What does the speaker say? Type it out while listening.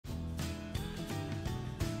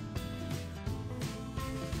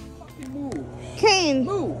Kane.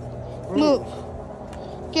 Move. Move.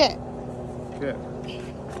 Get. Get.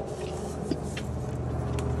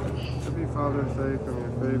 Happy Father's Day from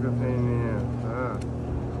your favorite pain in the ass.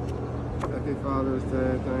 Happy Father's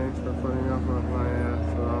Day. Thanks for putting up with my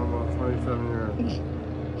ass for almost 27 years.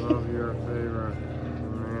 Love your favorite,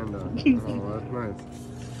 Amanda. Oh, that's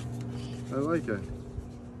nice. I like it.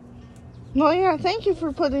 Well, yeah, thank you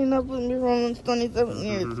for putting up with me for almost 27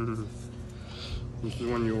 years. This is the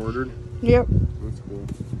one you ordered? Yep. That's cool.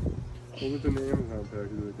 What was in the Amazon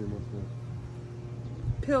package that came up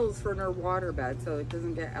with? Pills for her water bed so it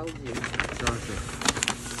doesn't get algae. Gotcha.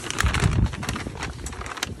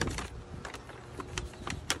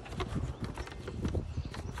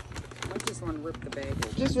 I just want to rip the bag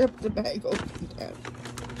open. Just rip the bag open, Dad.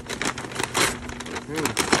 Hey.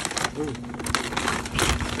 Ooh.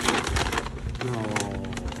 No.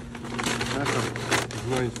 That's a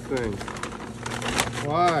nice thing.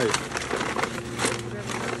 Why?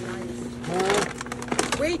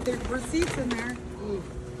 Huh? Wait, there's receipts in there.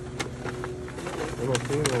 I don't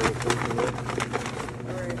see any receipts in there.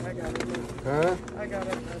 Alright, I got it. Huh? I got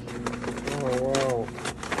it. Oh, wow.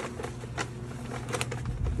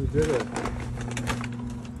 You did it.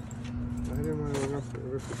 I didn't want to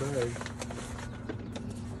rip the bag.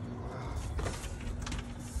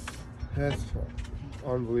 That's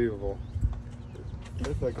unbelievable.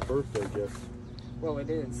 That's like a birthday gift. Well, it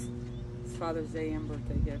is. It's Father's Day and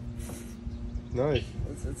birthday gift. Nice.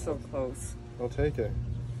 It's so close. I'll take it.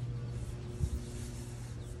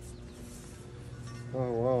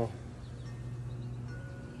 Oh,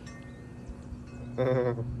 wow.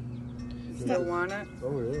 Still want it?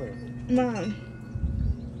 Oh, yeah. Mom.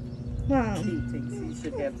 Mom. Keen thinks he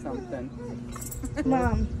should have something.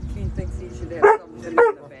 Mom. Keen thinks he should have something in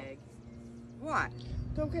the bag. What?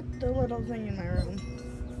 Go get the little thing in my room.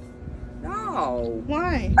 No.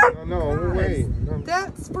 Why? No, wait. No.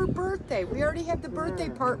 That's for birthday. We already have the birthday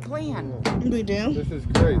part planned. We do? This is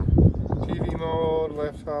great. TV mode,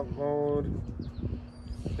 laptop mode.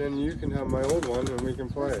 Then you can have my old one and we can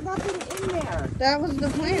play. There's nothing in there. That was the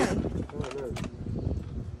plan. Oh, it is.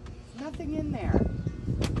 Nothing in there.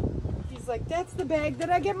 He's like, that's the bag that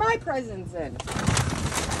I get my presents in.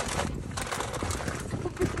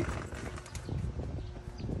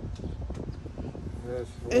 Yes,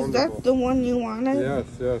 Is wonderful. that the one you wanted? Yes,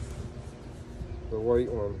 yes. The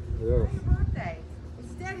white one. Yes. It's birthday.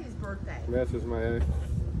 It's Daddy's birthday. Matches my egg.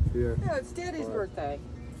 Yeah. Yeah, it's Daddy's birthday.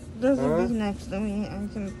 Doesn't Huh? be next to me. I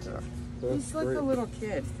can tell. That's He's like great. a little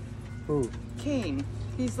kid. Who? Kane.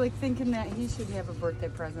 He's like thinking that he should have a birthday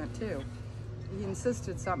present too. He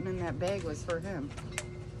insisted something in that bag was for him.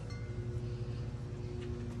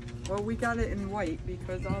 Well, we got it in white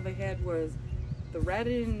because all they had was the red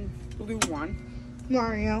and blue one.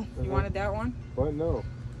 Mario. You wanted that one? What? No.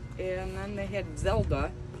 And then they had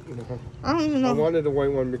Zelda. I don't even I know. wanted the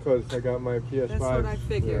white one because I got my PS5. That's what I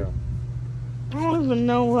figured. I don't even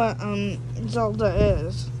know what Zelda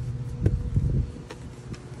is.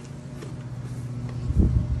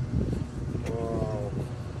 Wow.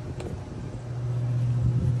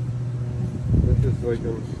 This is like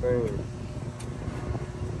insane.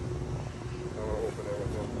 I'll open it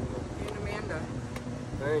with Me and Amanda him.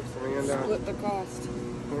 Thanks, Amanda. split the cost.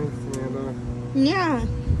 Thanks, Amanda. Yeah.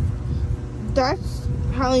 That's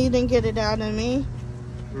how you didn't get it out of me.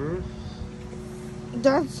 Hmm?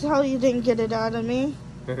 That's how you didn't get it out of me.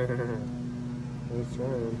 That's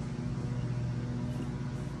right.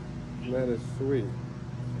 That is sweet.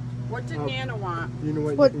 What did Oh. Nana want? You know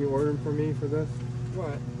what, What? you ordered for me for this?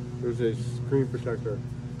 What? There's a screen protector.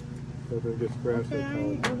 So it doesn't get scratched Okay, I and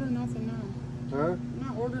ain't ordering nothing now. Huh? I'm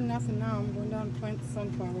not ordering nothing now. I'm going down to plant the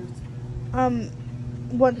sunflowers.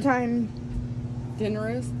 What time? Dinner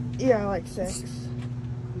is? Yeah, like 6.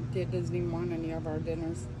 Dad doesn't even want any of our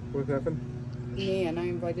dinners. What happened? Me and I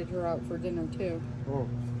invited her out for dinner too. Oh.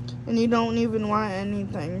 And you don't even want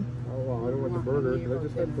anything. Oh, well, I don't want the burgers. I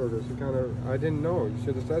just had burgers. You I didn't know. You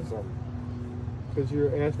should have said something. Because you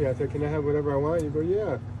asked me, I said, can I have whatever I want? You go,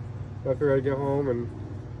 yeah. So I figured I'd get home and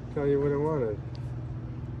tell you what I wanted.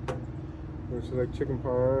 Which is like chicken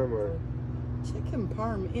parm or... Chicken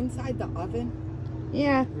parm inside the oven?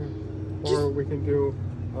 Yeah. Or we can do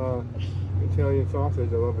Italian sausage.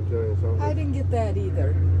 I love Italian sausage. I didn't get that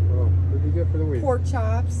either. Oh, what did you get for the week? Pork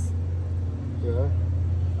chops, Yeah,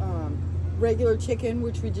 regular chicken,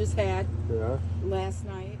 which we just had yeah. last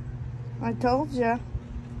night. I told you.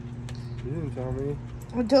 You didn't tell me.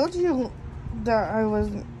 I told you that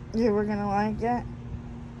you were gonna like it.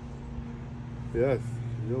 Yes,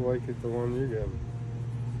 you'll like it the one you get.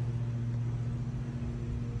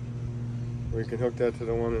 We can hook that to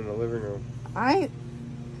the one in the living room.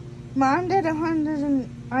 Mom did 100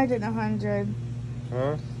 and I did 100.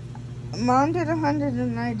 Huh? Mom did 100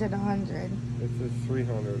 and I did 100. This is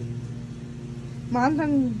 300. Mom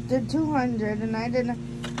did 200 and I did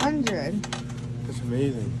 100. That's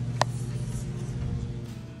amazing.